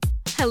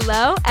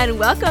Hello and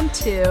welcome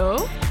to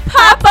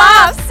Pop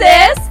Off,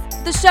 Sis!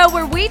 The show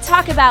where we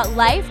talk about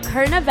life,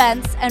 current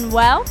events, and,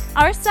 well,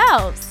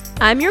 ourselves.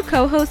 I'm your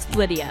co-host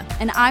Lydia.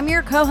 And I'm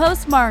your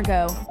co-host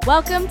Margot.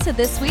 Welcome to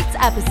this week's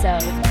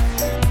episode.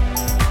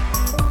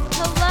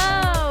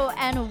 Hello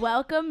and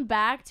welcome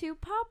back to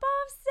Pop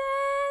Off,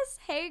 Sis!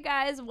 Hey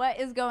guys, what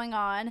is going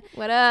on?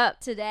 What up?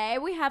 Today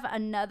we have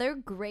another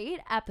great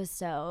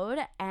episode,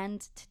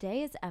 and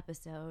today's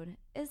episode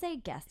is a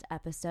guest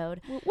episode.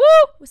 Woo!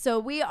 So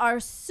we are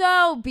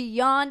so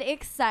beyond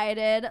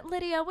excited.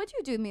 Lydia, would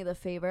you do me the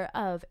favor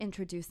of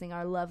introducing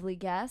our lovely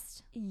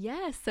guest?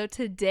 Yes, so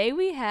today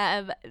we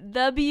have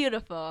the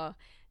beautiful,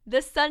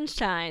 the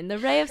sunshine, the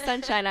ray of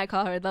sunshine, I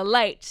call her, the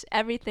light,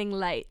 everything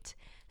light,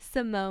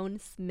 Simone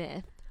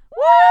Smith.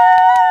 Woo!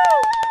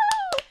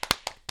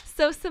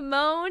 So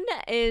Simone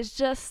is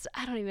just,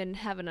 I don't even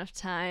have enough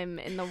time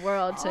in the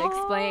world to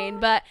explain,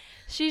 but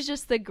she's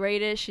just the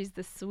greatest. She's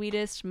the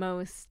sweetest,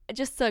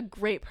 just a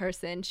great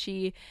person.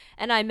 She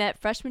and I met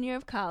freshman year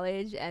of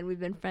college, and we've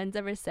been friends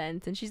ever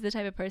since. And she's the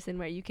type of person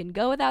where you can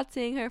go without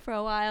seeing her for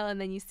a while, and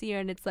then you see her,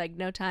 and it's like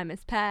no time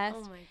has passed.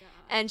 Oh my God.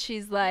 And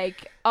she's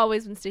like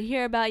always wants to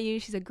hear about you.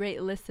 She's a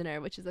great listener,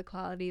 which is a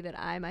quality that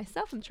I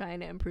myself am trying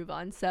to improve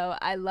on. So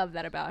I love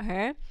that about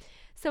her.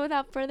 So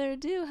without further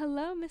ado,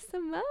 hello, Miss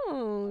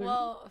Simone.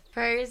 Well,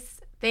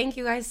 first, thank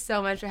you guys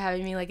so much for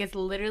having me. Like, it's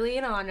literally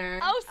an honor.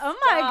 Oh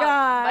my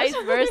gosh.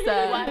 Vice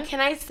versa. What can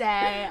I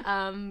say?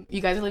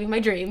 You guys are living my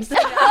dreams.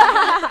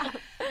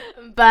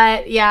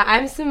 But yeah,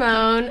 I'm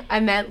Simone. I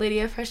met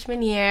Lydia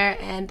freshman year,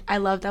 and I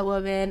love that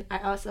woman. I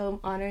also am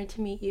honored to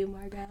meet you,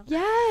 Margot.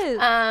 Yes.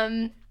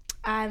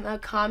 I'm a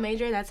comm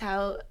major. That's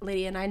how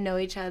Lydia and I know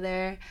each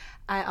other.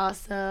 I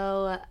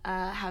also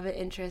have an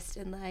interest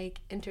in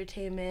like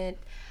entertainment.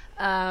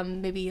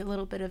 Maybe a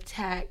little bit of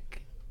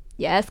tech.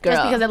 Yes, girl.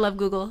 Just because I love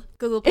Google.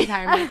 Google, please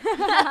hire me.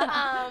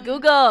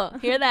 Google,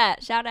 hear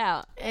that? Shout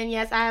out. And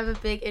yes, I have a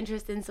big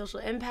interest in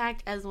social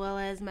impact, as well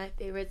as my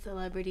favorite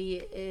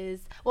celebrity is,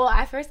 well,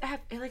 I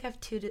have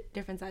two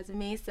different sides of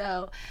me.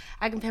 So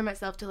I compare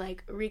myself to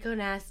like Rico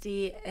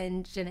Nasty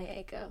and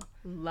Jhené Aiko.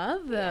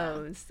 Love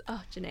those. Yeah.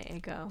 Oh,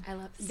 Jhené Aiko. I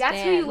love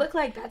That's who you look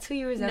like. That's who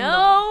you resemble.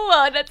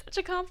 No, that's such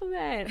a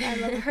compliment. I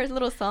love her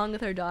little song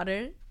with her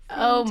daughter.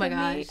 Oh my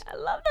gosh. I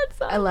love that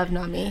song. I love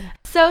Nami.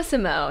 So,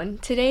 Simone,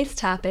 today's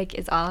topic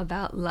is all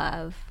about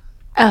love.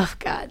 Oh,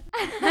 God.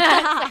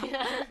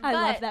 I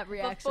love that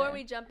reaction. Before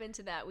we jump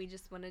into that, we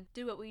just want to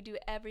do what we do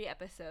every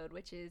episode,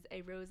 which is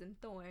a rose and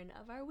thorn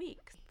of our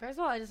week. First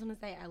of all, I just want to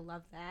say I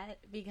love that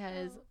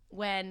because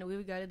when we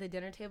would go to the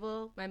dinner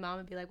table, my mom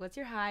would be like, what's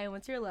your high and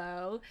what's your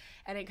low?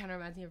 And it kind of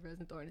reminds me of rose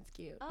and thorn. It's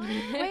cute. Oh,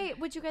 wait,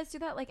 would you guys do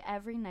that like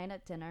every night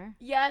at dinner?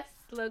 Yes,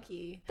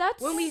 low-key.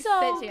 That's when we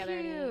so sit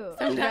together. cute.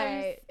 Sometimes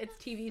Right. it's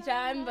TV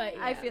time, but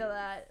yeah. I feel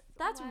that.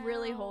 That's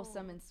really Wow.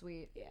 wholesome and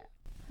sweet. Yeah.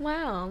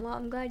 Wow. Well,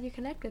 I'm glad you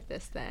connect with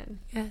this then.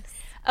 Yes.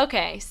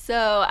 Okay,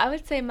 so I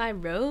would say my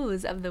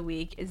rose of the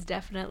week is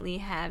definitely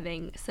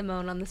having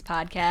Simone on this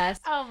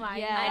podcast. Oh my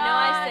Yeah, I know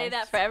I say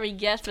that for every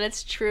guest, but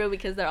it's true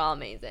because they're all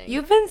amazing.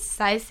 You've been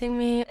sizing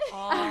me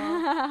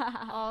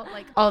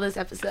all this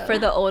episode. For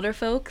the older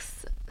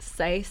folks,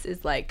 size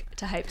is like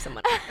to hype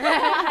someone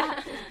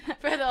up.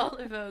 For the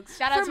older folks.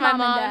 Shout out For to my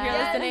mom and mom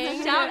if dad. you're Yes,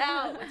 listening. shout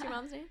out. What's your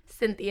mom's name?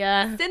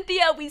 Cynthia.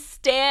 Cynthia, we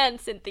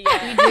stand Cynthia.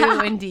 We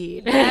do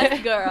indeed.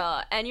 Yes,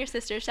 girl. And your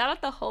sister. Shout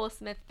out the whole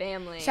Smith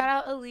family. Shout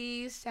out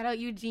Elise. Shout out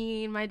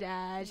Eugene, my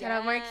dad. Shout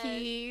out Yes.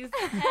 Marquise.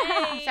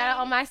 Hey. Shout out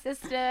all my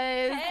sisters.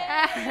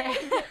 Hey.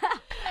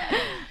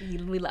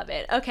 We love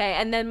it. Okay,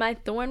 and then my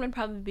thorn would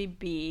probably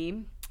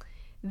be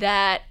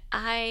that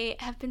I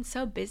have been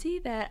so busy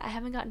that I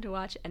haven't gotten to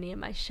watch any of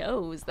my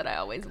shows that I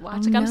always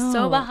watch. I'm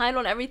so no. behind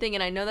on everything,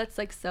 and I know that's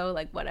like so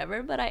like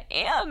whatever, but I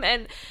am.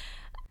 And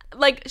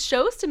like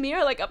shows to me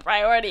are like a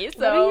priority. What are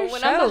So your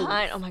when I'm shows?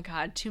 behind, oh my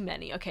god, too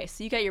many. Okay,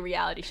 so you got your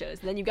reality shows,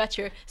 and then you got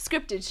your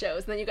scripted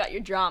shows, and then you got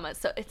your dramas.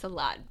 So it's a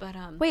lot. But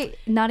Wait,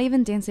 not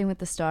even Dancing with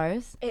the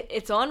Stars?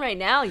 it's on right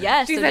now.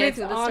 Yes, She so said it's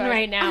Dancing with the on Stars.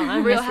 right now.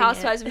 I'm Real missing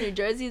Housewives it. of New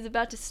Jersey is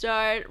about to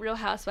start. Real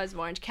Housewives of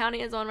Orange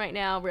County is on right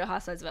now. Real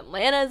Housewives of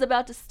Atlanta is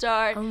about to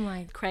start. Oh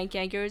my. Crank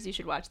Yankers, you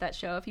should watch that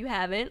show if you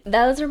haven't.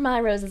 Those are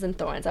my roses and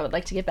thorns. I would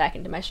like to get back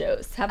into my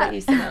shows. How about you,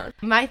 Simone?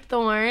 My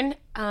thorn,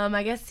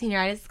 I guess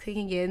senioritis is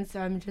kicking in, so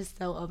I'm just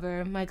so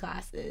over my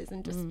classes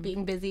and just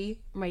being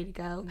busy. I'm ready to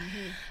go.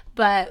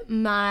 But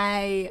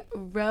my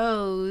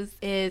rose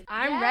is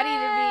I'm ready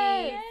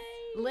to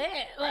be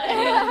lit.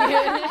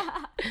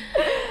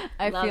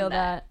 I Love feel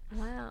that.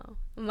 Wow.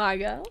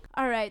 Margot?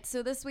 All right,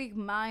 so this week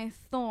my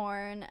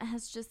thorn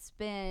has just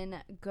been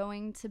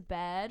going to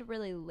bed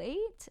really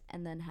late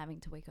and then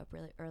having to wake up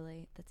really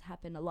early. That's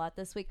happened a lot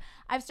this week.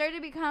 I've started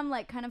to become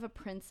like kind of a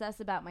princess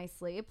about my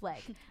sleep.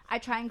 Like I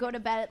try and go to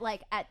bed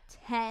at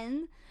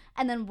 10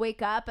 and then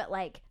wake up at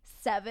like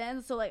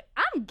 7. So like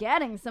I'm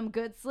getting some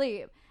good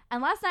sleep.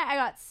 And last night I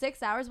got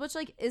 6 hours, which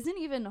like isn't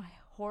even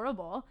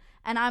horrible.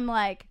 And I'm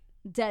like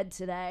dead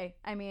today.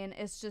 I mean,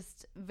 it's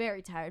just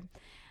very tired.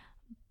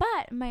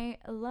 But my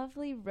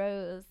lovely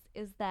rose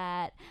is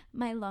that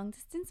my long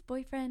distance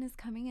boyfriend is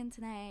coming in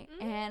tonight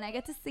and I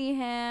get to see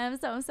him.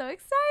 So I'm so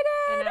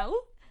excited.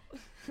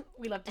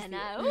 We love to see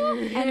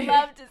it. And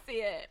love to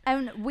see it.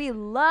 And we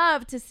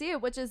love to see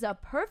it, which is a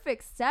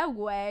perfect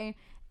segue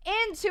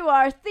into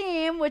our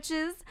theme, which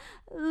is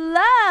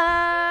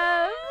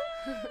love.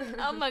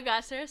 Oh my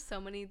gosh, there are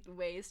so many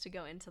ways to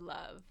go into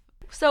love.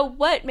 So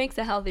what makes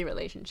a healthy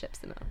relationship,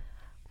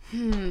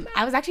 Simone?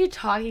 I was actually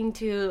talking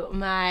to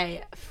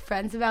my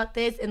friends about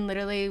this, and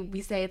literally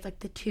we say it's like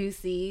the 2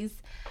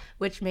 C's,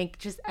 which make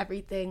just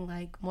everything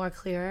like more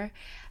clearer.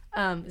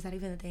 Is that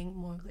even a thing?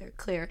 More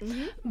clear.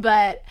 Mm-hmm.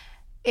 But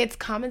it's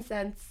common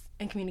sense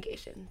and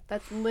communication.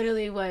 That's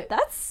literally what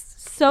That's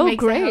so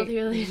makes great. a healthy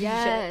relationship.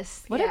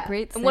 Yes. What a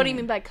great thing. And what do you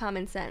mean by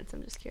common sense?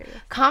 I'm just curious.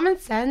 Common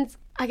sense,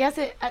 I guess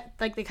it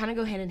like they kind of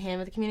go hand in hand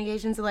with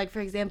communication. So like,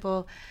 for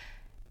example,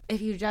 if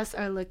you just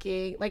are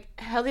looking, like,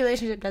 healthy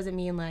relationship doesn't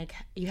mean like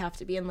you have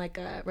to be in like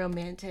a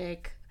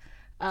romantic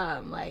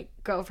like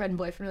girlfriend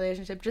boyfriend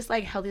relationship. Just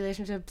like healthy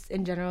relationships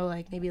in general,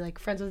 like maybe like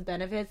friends with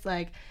benefits,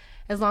 like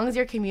as long as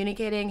you're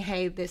communicating,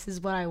 hey, this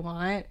is what I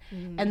want,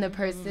 and the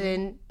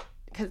person,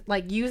 cause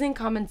like using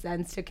common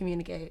sense to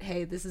communicate,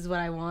 hey, this is what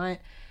I want,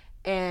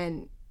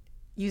 and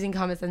using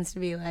common sense to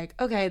be like,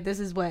 okay, this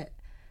is what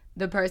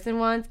the person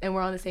wants and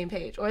we're on the same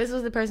page, or this is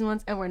what the person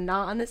wants and we're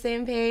not on the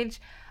same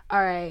page,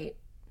 all right,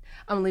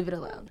 I'm gonna leave it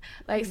alone.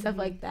 Like stuff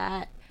like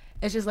that.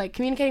 It's just like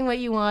communicating what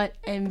you want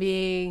and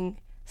being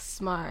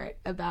smart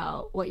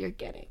about what you're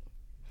getting.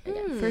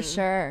 For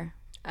sure.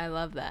 I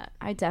love that.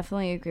 I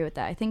definitely agree with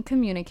that. I think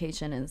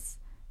communication is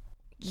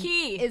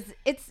Key.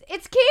 It's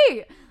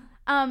key.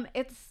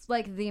 It's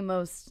like the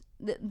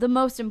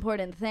most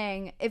important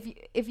thing.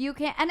 If you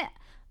can't, and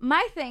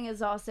my thing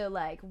is also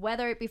like,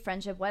 whether it be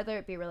friendship, whether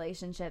it be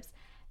relationships,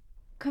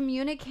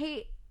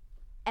 communicate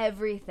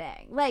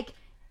everything. Like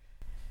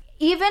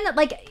even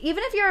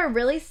if you're a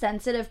really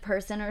sensitive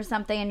person or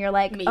something and you're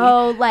like,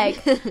 oh,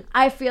 like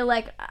I feel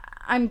like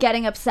I'm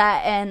getting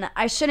upset and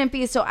I shouldn't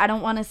be, so I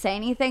don't want to say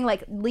anything,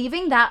 like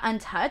leaving that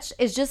untouched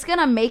is just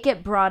gonna make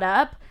it brought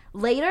up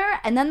later,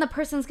 and then the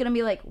person's gonna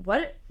be like,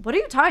 what are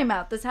you talking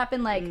about? This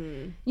happened like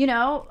you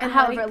know, and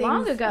however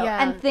long things, ago.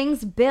 yeah. And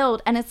things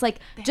build, and it's like,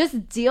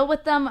 just deal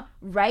with them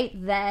right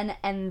then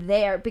and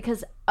there,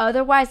 because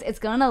otherwise it's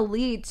gonna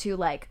lead to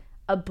like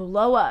a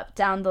blow up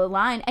down the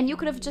line, and you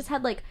could have just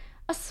had like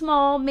a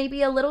small,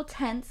 maybe a little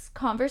tense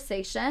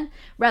conversation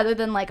rather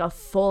than like a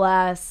full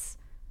ass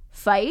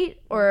fight,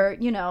 or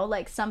you know,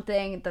 like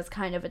something that's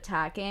kind of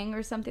attacking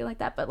or something like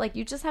that. But like,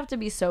 you just have to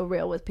be so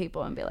real with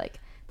people and be like,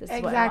 this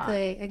is what I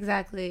want.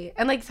 Exactly.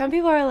 And like, some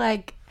people are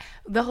like,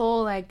 the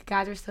whole like,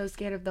 guys are so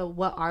scared of the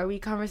what are we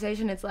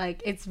conversation. It's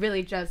like, it's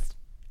really just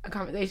a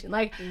conversation.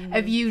 Like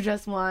if you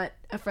just want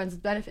a friends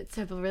with benefits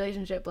type of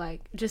relationship,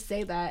 like just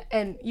say that,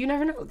 and you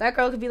never know, that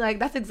girl could be like,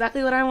 that's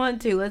exactly what I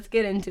want to, let's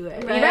get into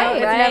it. Right, You know,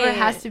 it right. never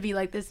has to be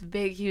like this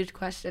big huge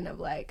question of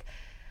like,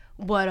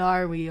 what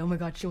are we? Oh my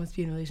god, she wants to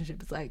be in a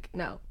relationship. It's like,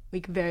 no, we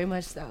can very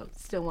much so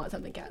still want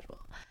something casual.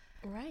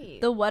 Right.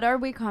 The what are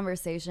we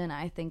conversation,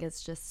 I think,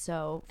 is just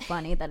so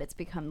funny that it's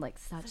become like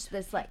such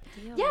this like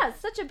it's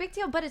such a big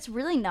deal, but it's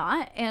really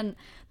not. And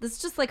this is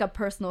just like a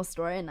personal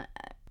story, and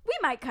we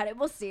might cut it,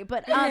 we'll see.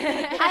 But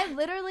I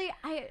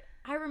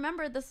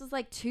remember this was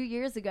like 2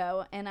 years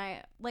ago, and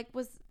I like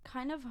was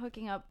kind of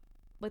hooking up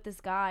with this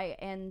guy,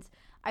 and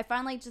I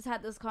finally just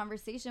had this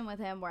conversation with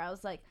him where I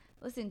was like,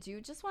 listen, do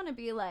you just want to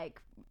be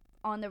like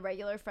on the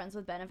regular friends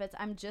with benefits?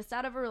 I'm just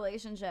out of a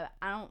relationship.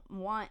 I don't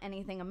want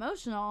anything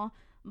emotional,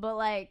 but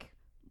like,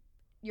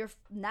 you're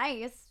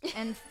nice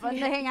and fun to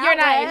hang out You're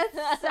nice.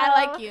 with. So,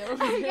 I like you.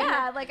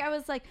 Yeah, like I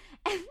was like,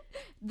 and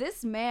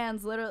this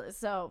man's literally,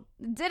 so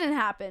it didn't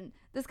happen.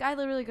 This guy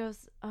literally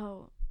goes,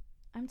 oh,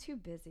 I'm too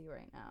busy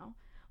right now.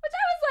 Which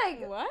I was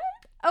like, What?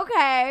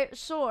 okay,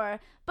 sure.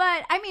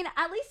 But I mean,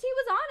 at least he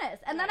was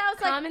honest. And then I was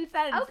common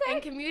sense okay,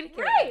 and communicate.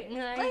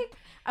 right. Like,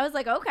 I was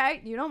like,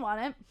 okay, you don't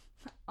want it.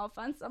 I'll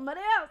find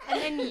somebody else.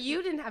 And then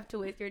you didn't have to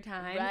waste your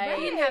time. Right.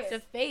 You didn't have to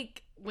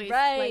fake waste,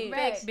 Right. like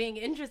Right. fake being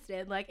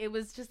interested. Like, it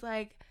was just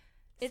like,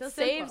 It so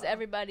saves simple.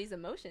 everybody's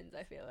emotions,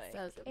 I feel like.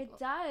 So simple. It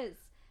does.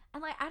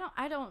 And like,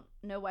 I don't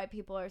know why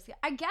people are scared.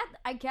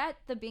 I get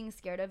the being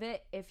scared of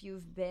it if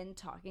you've been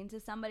talking to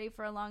somebody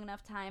for a long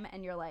enough time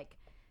and you're like,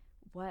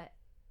 what?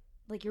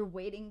 Like, you're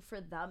waiting for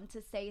them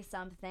to say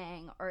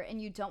something,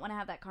 and you don't want to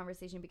have that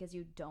conversation because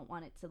you don't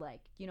want it to,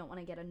 like, you don't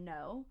want to get a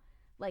no.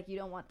 Like, you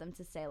don't want them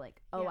to say,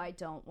 like, oh, Yeah. I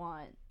don't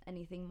want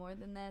anything more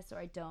than this, or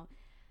I don't.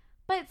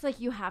 But it's like,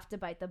 you have to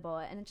bite the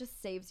bullet, and it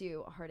just saves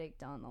you a heartache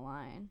down the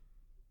line.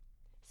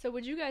 So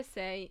would you guys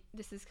say,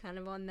 this is kind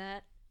of on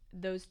that,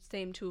 those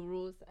same 2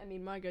 rules, I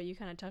mean, Margot, you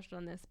kind of touched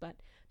on this, but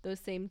those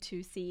same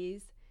 2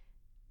 C's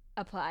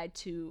apply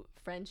to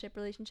friendship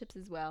relationships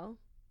as well?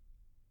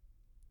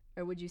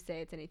 Or would you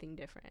say it's anything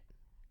different?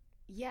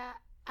 Yeah,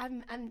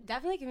 I'm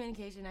definitely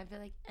communication. I feel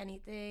like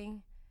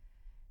anything,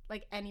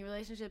 like any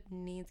relationship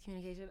needs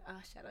communication. Oh,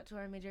 shout out to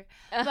our major.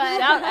 But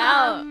Shout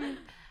out.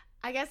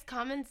 I guess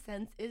common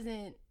sense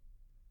isn't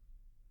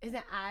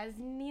as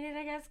needed,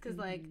 I guess, because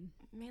like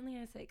mainly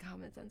I say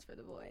common sense for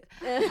the boys.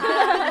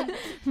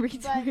 Me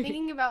But too.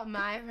 thinking about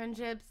my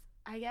friendships,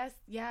 I guess,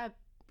 yeah,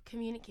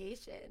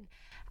 communication.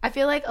 I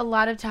feel like a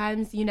lot of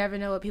times you never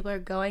know what people are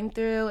going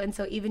through, and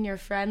so even your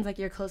friends, like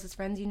your closest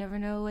friends, you never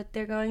know what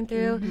they're going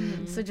through.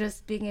 So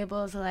just being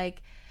able to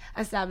like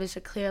establish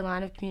a clear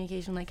line of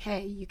communication, like,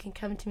 hey, you can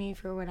come to me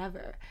for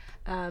whatever,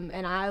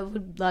 and I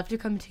would love to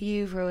come to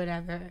you for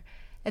whatever.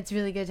 It's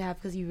really good to have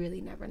because you really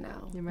never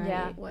know Right.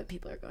 Yeah. what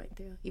people are going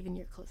through, even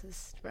your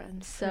closest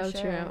friends. So For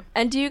true. sure.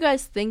 And do you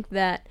guys think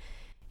that,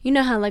 you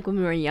know how like when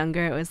we were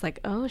younger, it was like,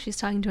 oh, she's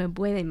talking to a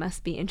boy, they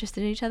must be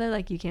interested in each other.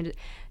 Like you can't just.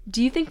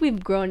 Do you think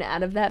we've grown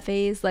out of that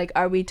phase? Like,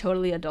 are we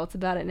totally adults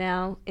about it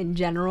now in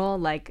general?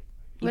 Like,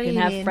 you What do can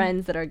you have mean?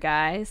 friends that are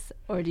guys,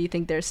 or do you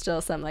think there's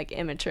still some like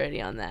immaturity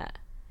on that?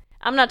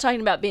 I'm not talking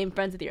about being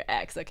friends with your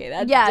ex. Okay,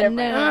 that's Yeah, different.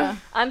 no.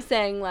 I'm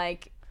saying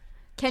like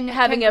Can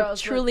having can a girls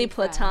both truly be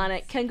friends?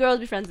 platonic. Can girls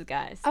be friends with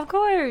guys? Of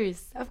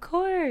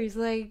course.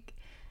 Like,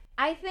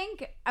 I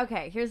think,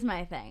 okay, here's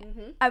my thing.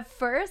 Mm-hmm. At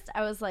first,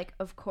 I was like,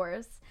 of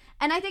course.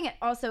 And I think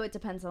it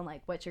depends on,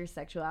 like, what your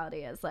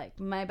sexuality is. Like,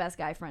 my best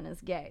guy friend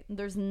is gay.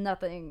 There's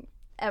nothing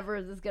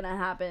ever that's going to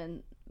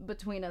happen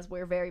between us.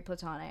 We're very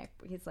platonic.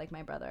 He's like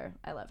my brother.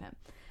 I love him.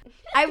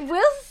 I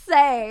will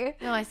say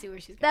no, I see where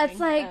she's going. that's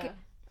like,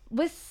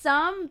 with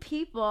some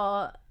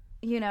people,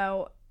 you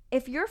know,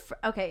 if you're,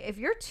 if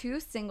you're two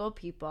single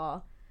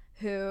people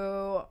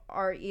who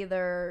are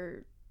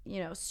either,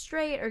 you know,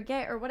 straight or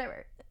gay or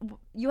whatever,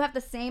 you have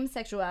the same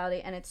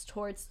sexuality and it's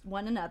towards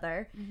one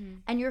another,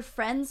 and you're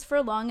friends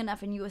for long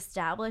enough and you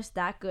establish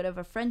that good of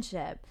a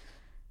friendship,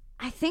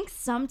 I think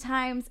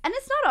sometimes, and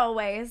it's not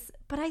always,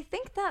 but I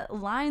think that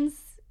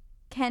lines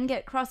can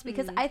get crossed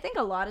because I think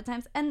a lot of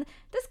times, and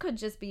this could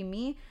just be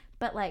me,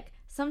 but like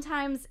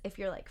sometimes if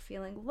you're like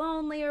feeling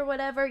lonely or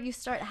whatever, you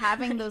start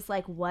having those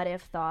like what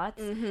if thoughts,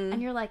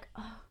 and you're like,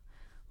 oh,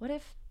 what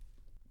if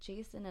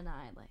Jason and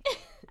I, like,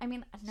 I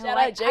mean, no, Shout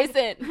out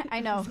Jason. I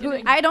know.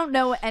 I don't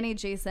know any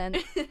Jason.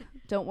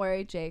 Don't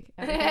worry, Jake.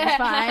 Everything's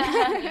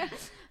fine.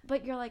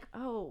 But you're like,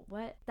 oh,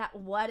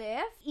 what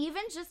if?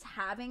 Even just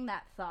having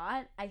that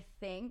thought, I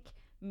think,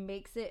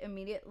 makes it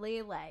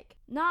immediately like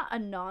not a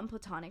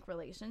non-platonic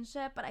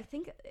relationship, but I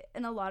think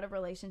in a lot of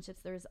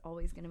relationships there's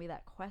always going to be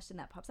that question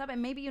that pops up,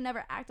 and maybe you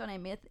never act on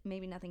it,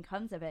 maybe nothing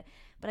comes of it,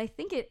 but I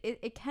think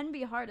it can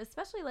be hard,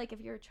 especially like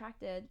if you're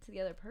attracted to the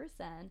other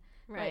person,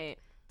 Right. like,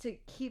 to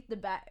keep the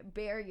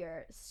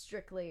barrier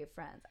strictly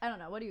friends. I don't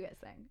know. What do you guys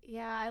think?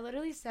 Yeah, I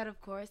literally said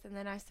of course, and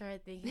then I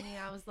started thinking,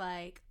 and I was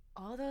like,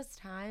 all those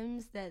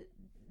times that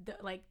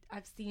like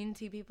I've seen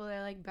two people that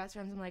are like best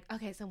friends, I'm like,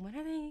 okay, so when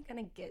are they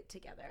gonna get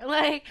together?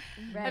 Like,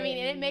 Right. I mean,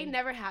 and it may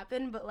never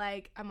happen, but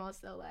like I'm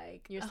also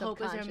like You're a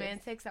hopeless subconscious.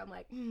 romantic, so I'm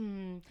like,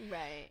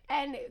 Right.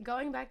 And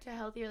going back to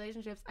healthy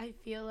relationships, I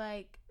feel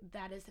like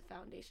that is the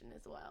foundation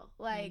as well.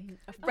 Like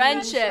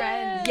Friendship.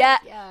 friends.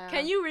 Yeah.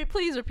 Can you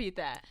please repeat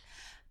that?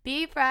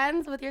 be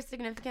friends with your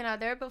significant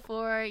other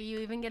before you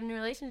even get in a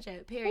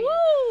relationship, period.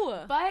 Woo!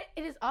 But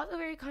it is also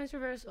very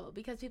controversial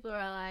because people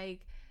are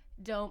like,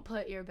 don't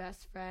put your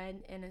best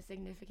friend in a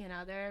significant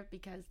other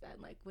because then,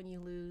 like, when you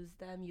lose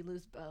them, you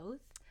lose both.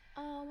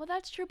 Oh, well,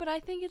 that's true, but I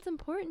think it's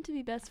important to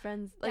be best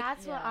friends. Like,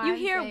 That's what yeah. I'm you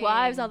hear saying.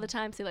 wives all the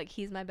time say, like,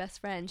 he's my best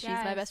friend, she's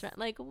my Yes. best friend.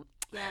 Like,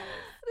 Yes.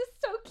 This is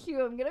so cute.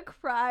 I'm gonna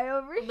cry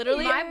over here.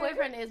 Literally- My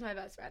boyfriend is my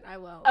best friend. I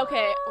won't.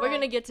 okay, we're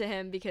gonna get to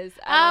him because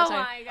I Oh don't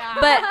know. my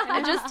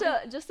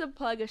god. But just to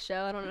plug a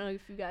show, I don't know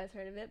if you guys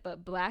heard of it,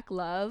 but Black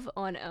Love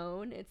on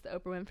OWN, it's the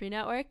Oprah Winfrey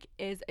Network,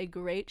 is a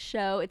great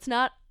show.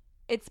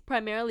 It's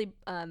primarily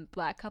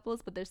black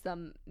couples, but there's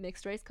some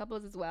mixed race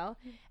couples as well.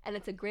 And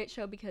it's a great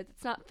show because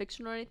it's not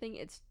fiction or anything.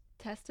 It's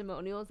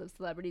testimonials of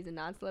celebrities and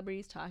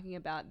non-celebrities talking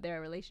about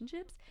their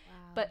relationships.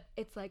 But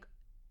it's like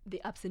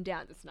the ups and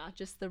downs. It's not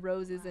just the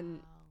roses and,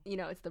 you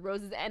know, it's the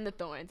roses and the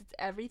thorns. It's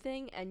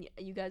everything. And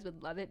you guys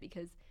would love it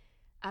because,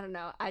 I don't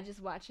know, I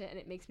just watch it and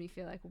it makes me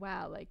feel like,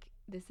 wow, like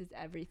this is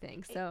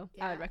everything. So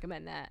I would Yeah.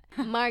 recommend that.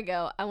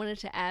 Margot, I wanted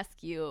to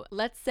ask you,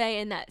 let's say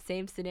in that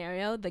same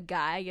scenario, the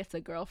guy gets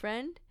a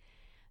girlfriend.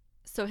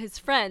 So his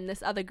friend,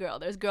 this other girl,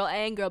 there's girl A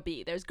and girl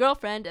B. There's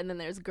girlfriend and then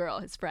there's girl,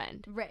 his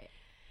friend. Right.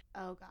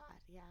 Oh god,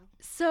 yeah.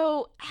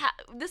 So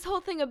this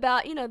whole thing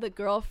about, you know, the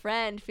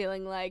girlfriend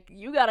feeling like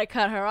you gotta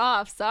cut her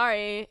off.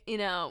 Sorry, you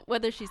know,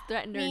 whether she's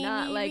threatened or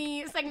not. Like,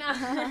 it's like no.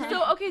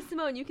 so okay,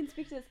 Simone, you can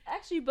speak to this.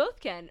 Actually, you both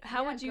can.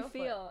 How Yeah, would you go for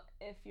it. feel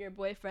if your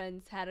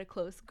boyfriends had a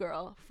close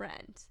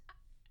girlfriend?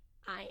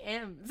 I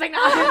am. It's like no.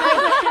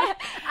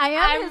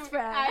 I am his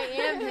friend. I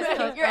am his Right,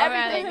 close you're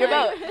everything. You're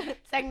girlfriend. both.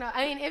 It's like no.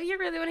 I mean, if you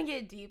really want to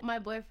get deep, my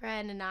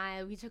boyfriend and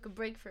I, we took a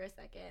break for a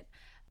second,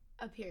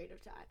 a period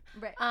of time.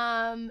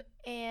 Right.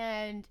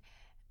 And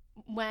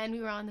when we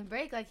were on the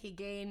break, like, he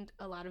gained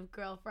a lot of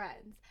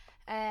girlfriends.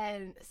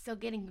 And so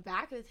getting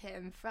back with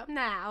him from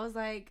that, I was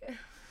like,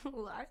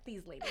 who are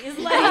these ladies?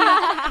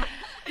 Like,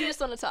 You just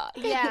want to talk.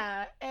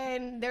 yeah.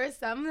 And there was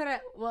some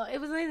that it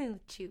was only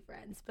 2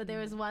 friends, but there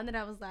was one that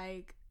I was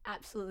like,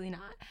 absolutely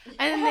not. And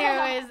then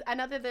there was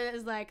another that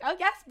was like, oh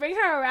yes, bring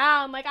her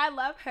around. Like, I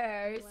love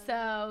her.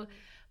 So,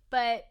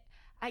 but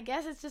I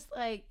guess it's just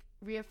like,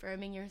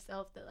 reaffirming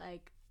yourself that,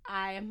 like,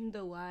 I am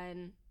the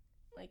one.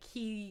 Like,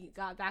 he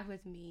got back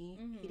with me.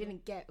 He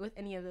didn't get with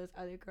any of those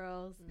other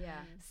girls. Yeah.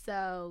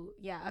 So,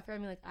 yeah,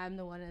 affirming, like, I'm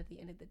the one at the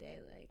end of the day.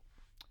 Like,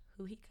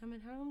 who he coming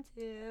home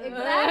to?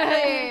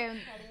 Exactly.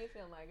 How do you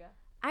feel, Margo?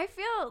 I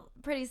feel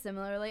pretty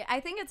similarly. I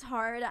think it's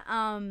hard,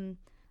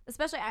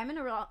 especially I'm in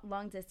a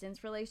long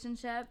distance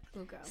relationship.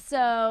 Oh, girl.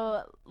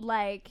 So,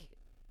 like,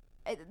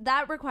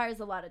 that requires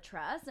a lot of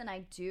trust, and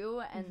I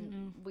do,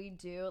 and we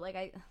do. Like,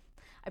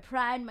 I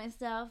pride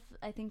myself.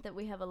 I think that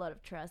we have a lot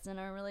of trust in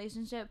our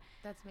relationship.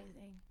 That's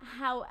amazing.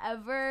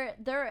 However,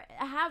 there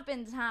have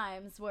been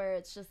times where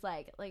it's just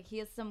like he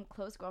has some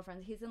close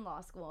girlfriends. He's in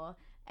law school,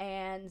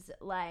 and,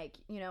 like,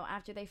 you know,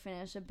 after they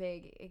finish a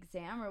big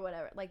exam or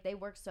whatever, like, they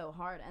work so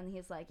hard, and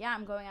he's like, yeah,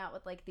 I'm going out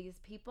with, like, these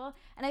people.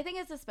 And I think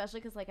it's especially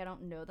because, like, I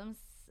don't know them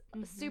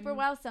super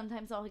well.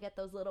 Sometimes I'll get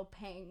those little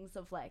pangs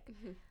of, like,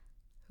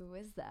 who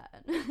is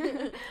that?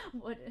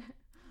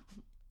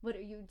 What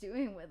are you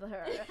doing with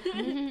her?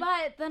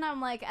 But then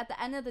I'm like, at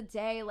the end of the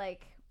day,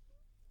 like,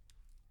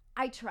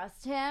 I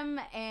trust him,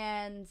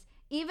 and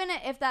even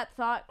if that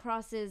thought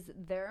crosses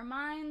their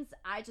minds,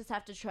 I just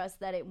have to trust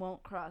that it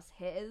won't cross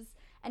his.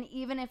 And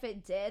even if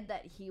it did,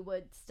 that he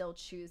would still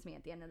choose me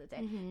at the end of the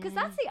day. Because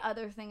that's the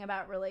other thing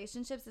about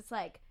relationships. It's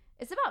like,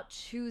 it's about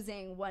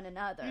choosing one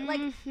another.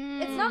 Like,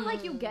 it's not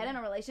like you get in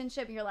a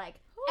relationship and you're like,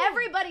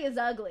 everybody is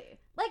ugly.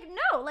 Like,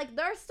 no, like,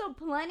 there's still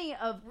plenty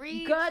of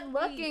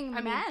good-looking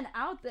men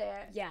out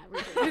there. Yeah,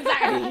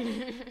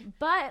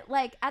 But,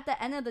 like, at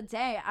the end of the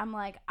day, I'm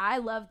like, I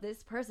love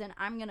this person.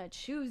 I'm gonna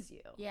choose you.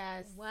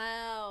 Yes.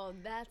 Wow,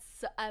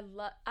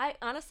 I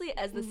honestly,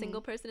 as the single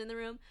person in the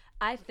room,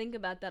 I think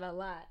about that a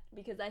lot,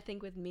 because I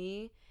think with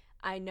me,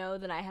 I know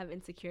that I have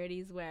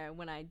insecurities where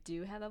when I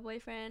do have a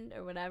boyfriend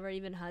or whatever,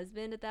 even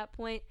husband at that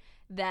point,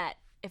 that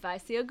if I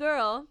see a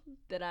girl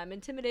that I'm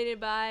intimidated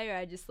by, or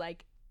I just,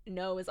 like,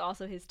 know is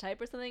also his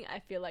type or something, I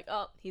feel like,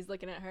 oh, he's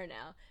looking at her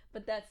now.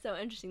 But that's so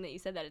interesting that you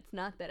said that. It's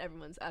not that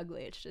everyone's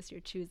ugly, it's just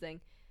you're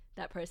choosing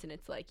that person.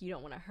 It's like you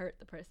don't want to hurt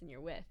the person you're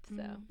with.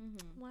 So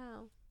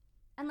wow.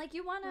 And, like,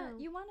 you wanna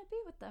be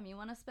with them, you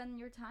want to spend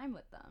your time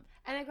with them,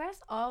 And the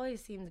grass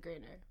always seems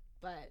greener,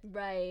 but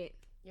Right.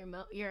 you're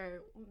mowing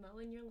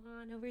your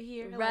lawn over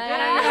here.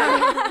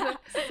 Right.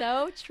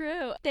 So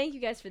true. Thank you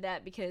guys for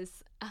that,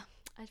 because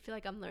I feel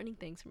like I'm learning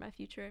things from my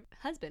future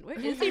husband. Where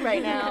is he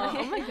right now?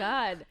 Oh my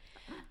God.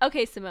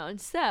 Okay, Simone.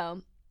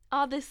 So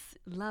all this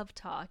love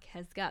talk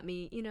has got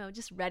me, you know,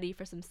 just ready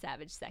for some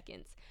savage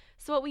seconds.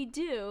 So what we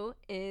do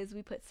is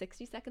we put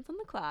 60 seconds on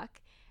the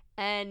clock,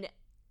 and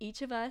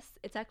each of us,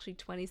 it's actually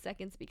 20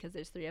 seconds because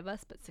there's 3 of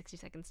us, but 60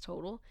 seconds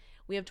total.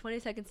 We have 20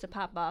 seconds to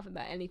pop off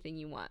about anything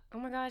you want. Oh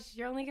my gosh,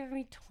 you're only giving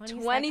me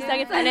 20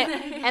 seconds,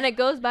 and it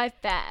goes by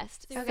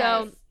fast. okay.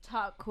 So,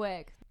 talk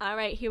quick. all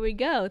right, here we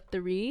go.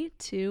 3,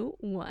 2,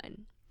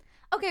 1.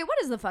 Okay,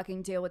 what is the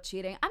fucking deal with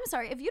cheating? I'm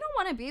sorry, if you don't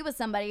want to be with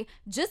somebody,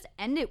 just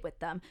end it with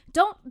them.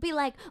 Don't be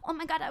like, oh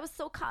my God, I was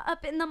so caught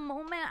up in the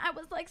moment. I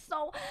was, like,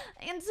 so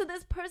into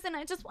this person.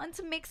 I just want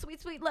to make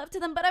sweet, sweet love to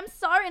them, but I'm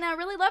sorry and I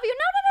really love you.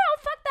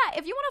 No, fuck that.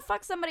 If you want to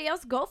fuck somebody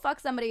else, go fuck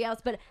somebody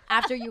else, but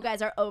after you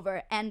guys are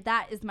over. And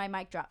that is my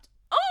mic dropped.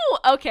 Oh,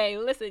 okay.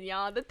 Listen,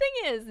 y'all. The thing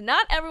is,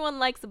 not everyone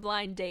likes a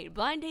blind date.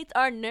 Blind dates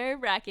are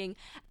nerve-wracking.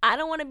 I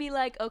don't want to be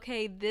like,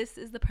 okay, this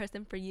is the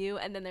person for you,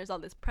 and then there's all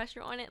this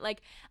pressure on it.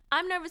 Like,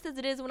 I'm nervous as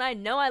it is when I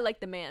know I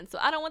like the man, so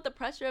I don't want the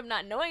pressure of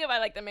not knowing if I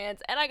like the man,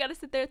 and I gotta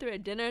sit there through a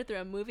dinner,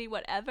 through a movie,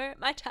 whatever.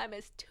 My time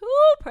is too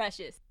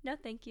precious. No,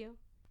 thank you.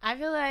 I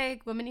feel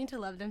like women need to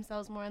love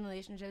themselves more in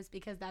relationships,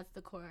 because that's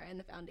the core and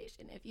the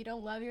foundation. If you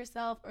don't love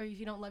yourself, or if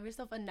you don't love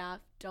yourself enough,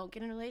 don't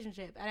get in a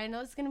relationship. And I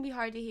know it's going to be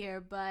hard to hear,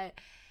 but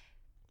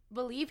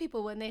believe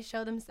people when they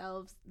show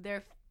themselves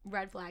their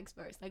red flags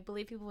first. Like,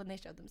 believe people when they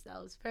show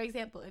themselves. For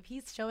example, if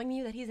he's showing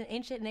you that he's an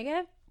ancient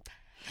nigga,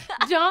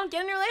 don't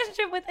get in a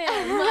relationship with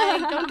him.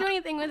 Like, don't do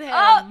anything with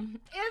him.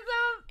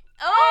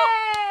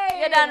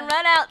 You done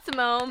run out,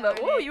 Simone,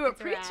 but ooh, you were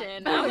It's a wrap.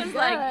 preaching. I was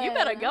like, you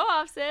better go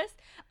off, sis.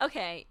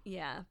 Okay,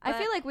 yeah. I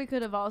feel like we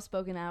could have all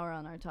spoken an hour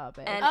on our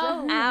topic. And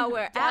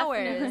hours.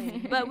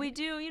 definitely. But we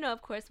do, you know,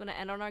 of course, want to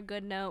end on our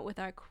good note with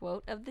our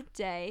quote of the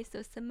day.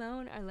 So,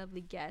 Simone, our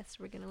lovely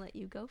guest, we're going to let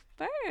you go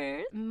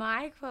first.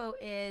 My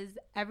quote is,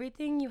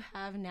 everything you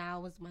have now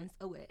was once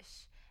a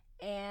wish.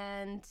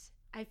 And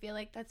I feel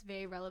like that's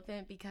very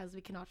relevant, because we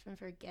can often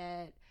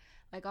forget,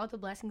 like, all the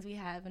blessings we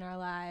have in our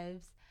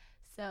lives.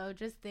 So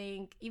just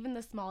think, even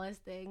the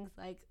smallest things,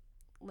 like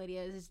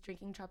Lydia is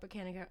drinking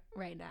Tropicana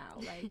right now.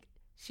 Like,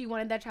 she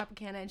wanted that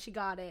Tropicana and she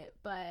got it,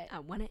 but I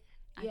want it.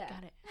 I Yeah.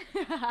 got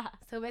it.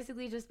 so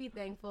basically just be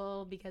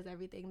thankful, because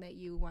everything that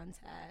you once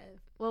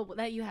have, well,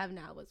 that you have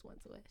now was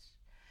once a wish.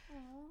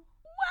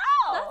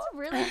 Wow. That's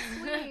really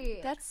sweet.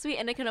 That's sweet.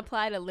 And it can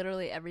apply to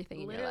literally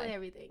everything in your Literally life.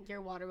 everything.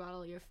 Your water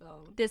bottle, your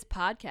phone. This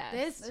podcast.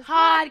 This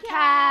podcast.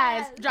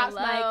 podcast. Drops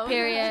Hello. mic,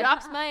 period.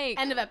 Drops mic.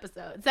 End of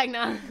episode. It's like,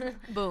 no.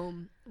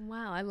 Boom.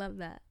 Wow, I love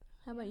that.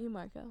 How about you,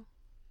 Marco?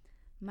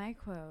 My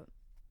quote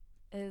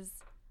is,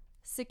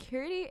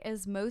 security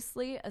is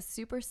mostly a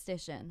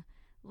superstition.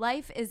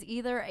 Life is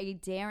either a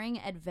daring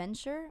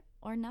adventure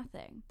or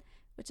Nothing,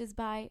 which is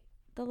by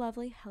the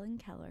lovely Helen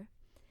Keller.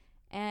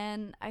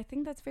 And I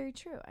think that's very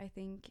true. I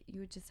think you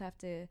would just have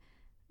to,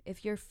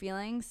 if you're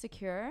feeling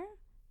secure,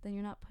 then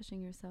you're not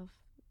pushing yourself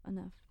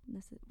enough.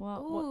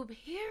 Ooh,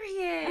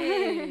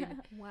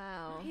 period.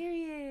 Wow.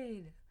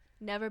 Period.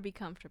 Never be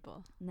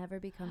comfortable. Never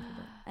be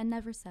comfortable and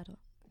never settle.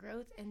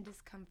 Growth and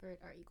discomfort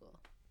are equal.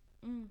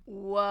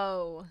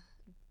 Whoa.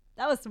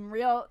 That was some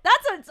real,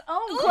 that's its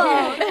own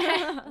quote.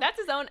 That's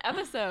his own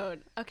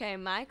episode. Okay,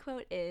 my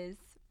quote is,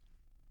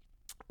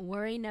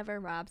 worry never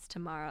robs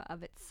tomorrow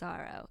of its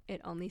sorrow.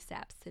 It only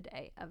saps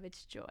today of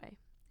its joy.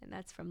 And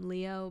that's from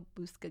Leo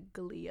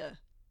Buscaglia.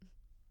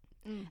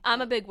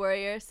 I'm a big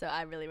worrier, so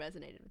I really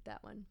resonated with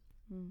that one.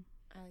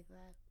 I like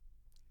that.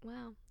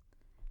 Wow.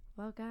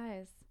 Well,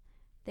 guys,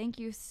 thank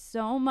you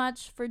so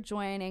much for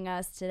joining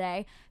us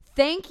today.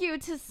 Thank you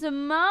to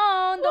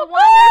Simone, the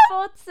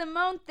wonderful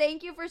Simone.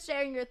 Thank you for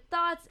sharing your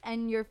thoughts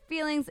and your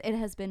feelings. It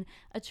has been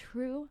a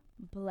true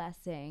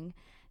blessing.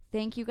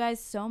 Thank you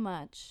guys so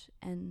much,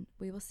 and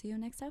we will see you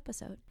next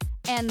episode.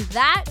 And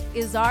that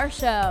is our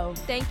show.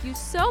 Thank you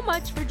so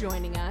much for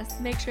joining us.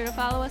 Make sure to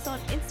follow us on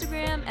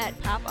Instagram at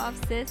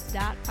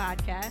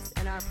popoffsis.podcast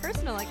and our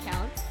personal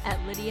accounts at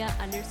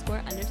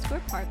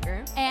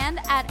Lydia__Parker and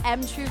at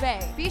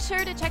mtruve. Be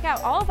sure to check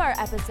out all of our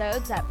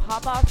episodes at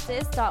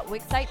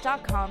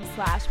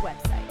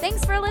popoffsis.wixsite.com/website.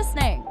 Thanks for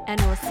listening.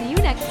 And we'll see you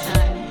next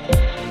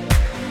time.